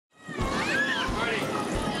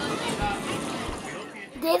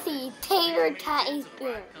This is tater tiny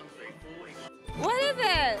spoon. What is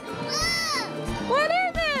it? What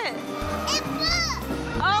is it? It's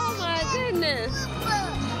blue. Oh my goodness.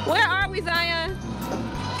 Where are we, Zion?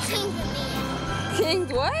 Tanzania.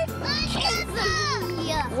 Kings what?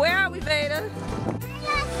 Tanzania. Where are we, Veda?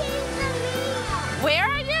 Where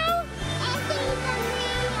are you?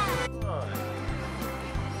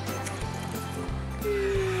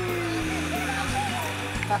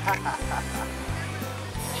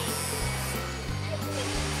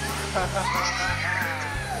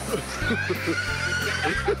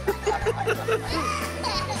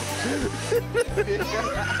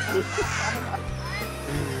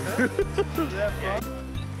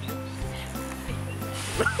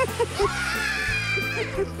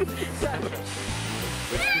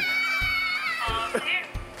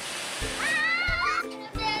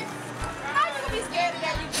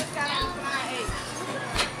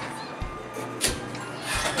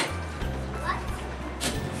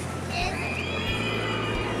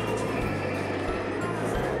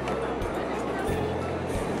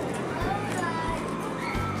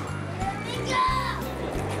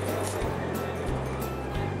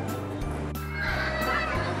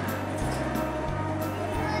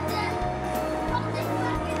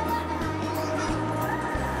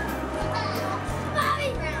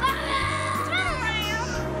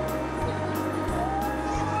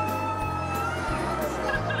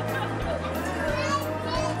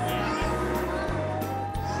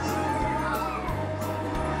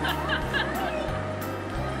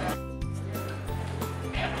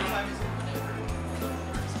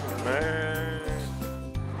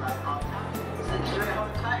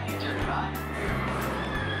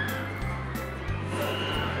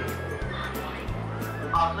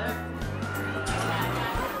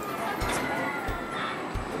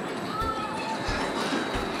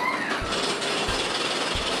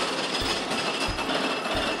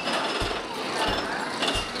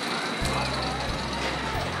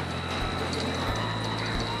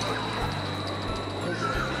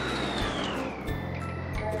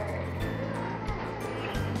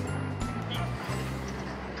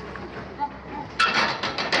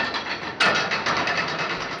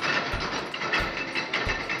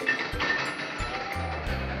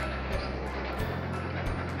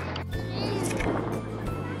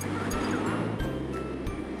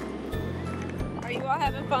 Are you all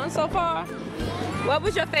having fun so far? What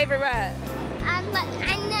was your favorite ride? I like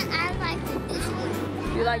this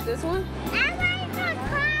one. You like this one? I like the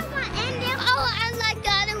car one, and then I like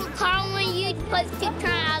the other car one you supposed to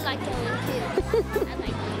turn. I like that one too. I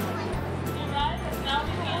like that.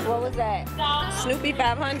 What was that? Snoopy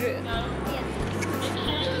 500. Yes.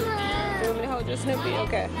 You want me to hold your Snoopy?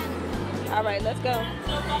 Okay. All right, let's go.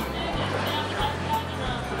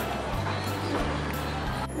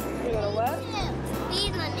 You're gonna what?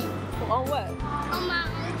 Speed limit. On what? On my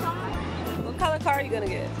own car. What color car are you gonna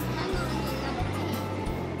get? I'm gonna get number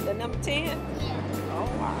 10. The number 10? Yeah. Oh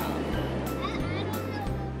wow. I don't know when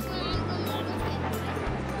I'm gonna look at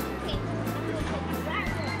it.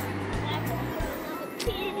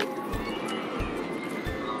 Okay.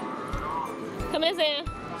 Come in, Sam.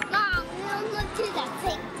 Mom, we'll look to the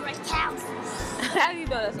fake brick house. How do you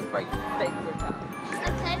know that's a fake brick house?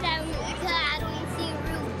 Because I don't see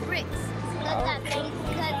real bricks. Because that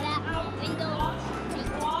window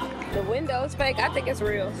is The window's fake? I think it's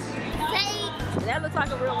real. fake. That looks like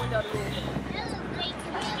a real window to me. That looks fake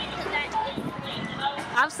to me because that is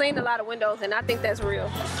I've seen a lot of windows and I think that's real.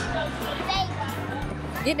 fake.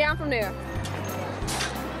 Get down from there.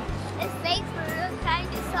 It's fake for real, kind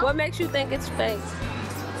of. So What makes you think it's fake?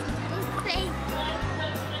 it's fake.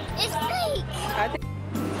 It's fake. I think.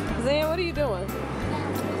 Zan, what are you doing?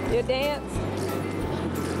 Your dance?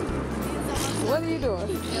 What are you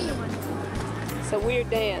doing? It's a weird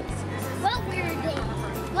dance. What weird dance?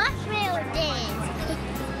 What's real dance?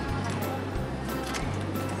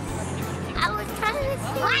 I was trying to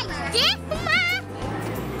see. Like this, Ma?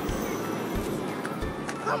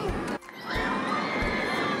 Come on.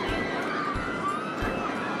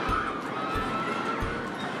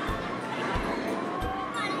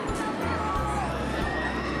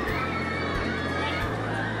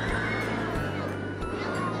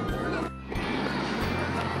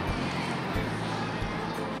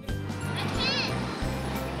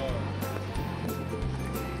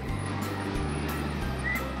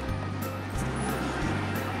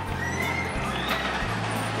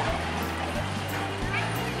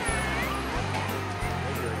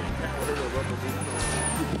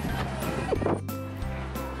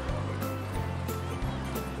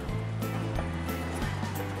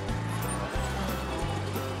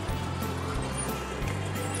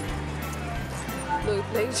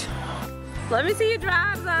 look. Let me see you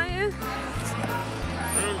drive, Zion.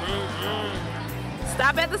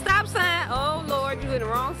 Stop at the stop sign. Oh, Lord, you're in the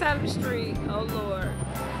wrong side of the street. Oh, Lord.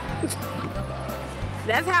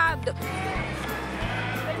 That's how I do.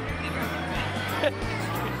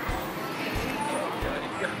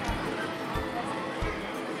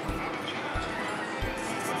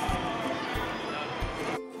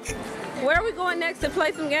 Where are we going next to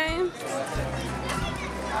play some games?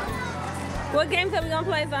 What games are we gonna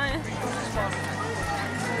play, Zion?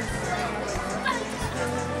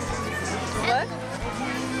 What?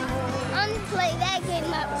 I'm gonna play that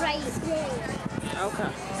game up right there.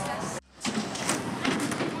 Okay.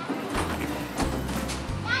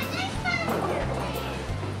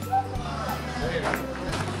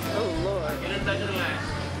 Oh Lord.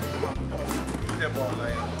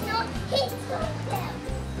 No, he's going down.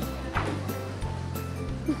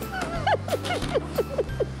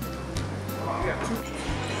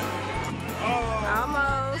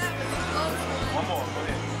 Almost. One more. Go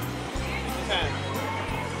ahead.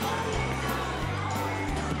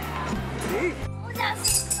 Oh, that's...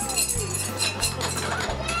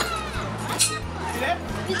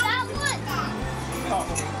 You got one? Oh!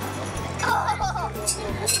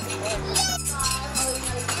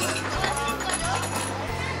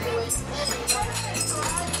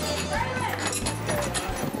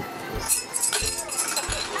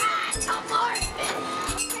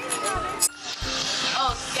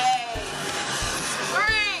 Okay. 3,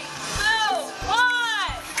 2, 1.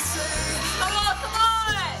 Come on, come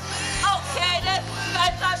on. Okay, that's,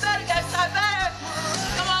 you guys try better,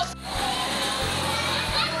 Come on.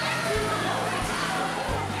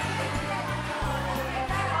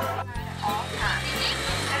 All times.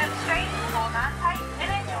 Sit up straight, hold on tight, and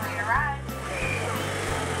enjoy your ride.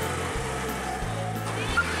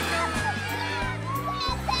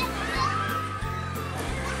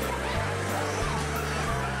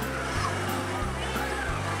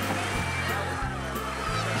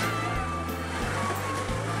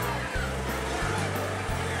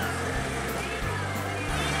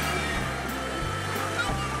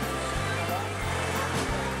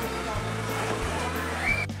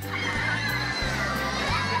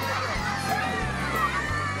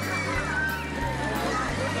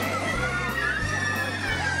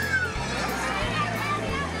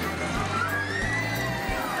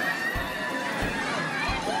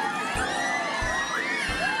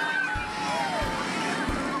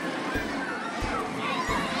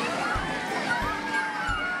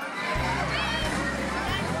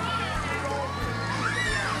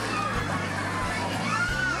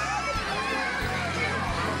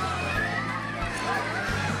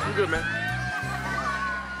 You good, man?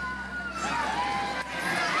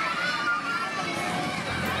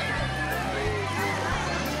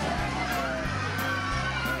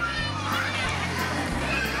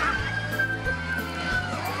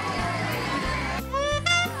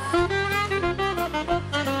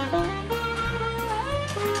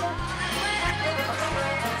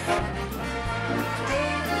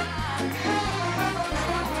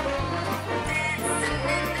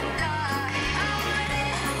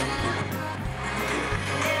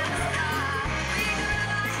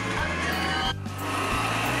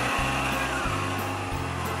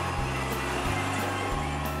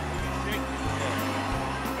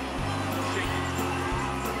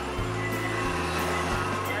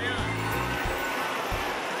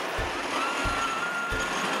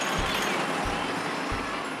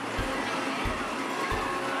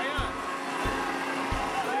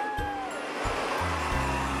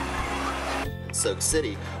 Soak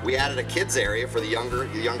City, we added a kids area for the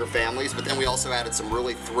younger families, but then we also added some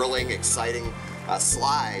really thrilling, exciting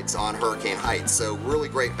slides on Hurricane Heights. So really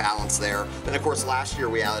great balance there. Then of course last year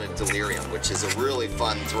we added Delirium, which is a really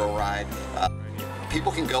fun thrill ride.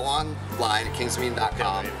 People can go online at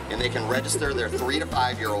kingsmeeting.com and they can register their 3 to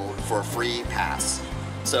 5 year old for a free pass.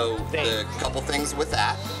 So the couple things with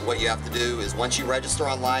that, what you have to do is once you register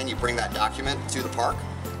online, you bring that document to the park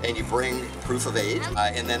and you bring proof of age,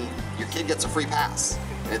 and then your kid gets a free pass.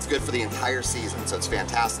 And it's good for the entire season, so it's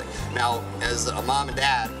fantastic. Now, as a mom and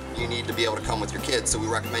dad, you need to be able to come with your kids, so we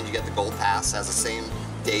recommend you get the Gold Pass. Has the same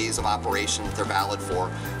days of operation that they're valid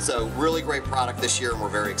for. So really great product this year, and we're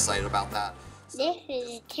very excited about that. This is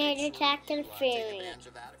a Turtle Talk Experience. Take advantage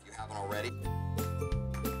of that if you haven't already.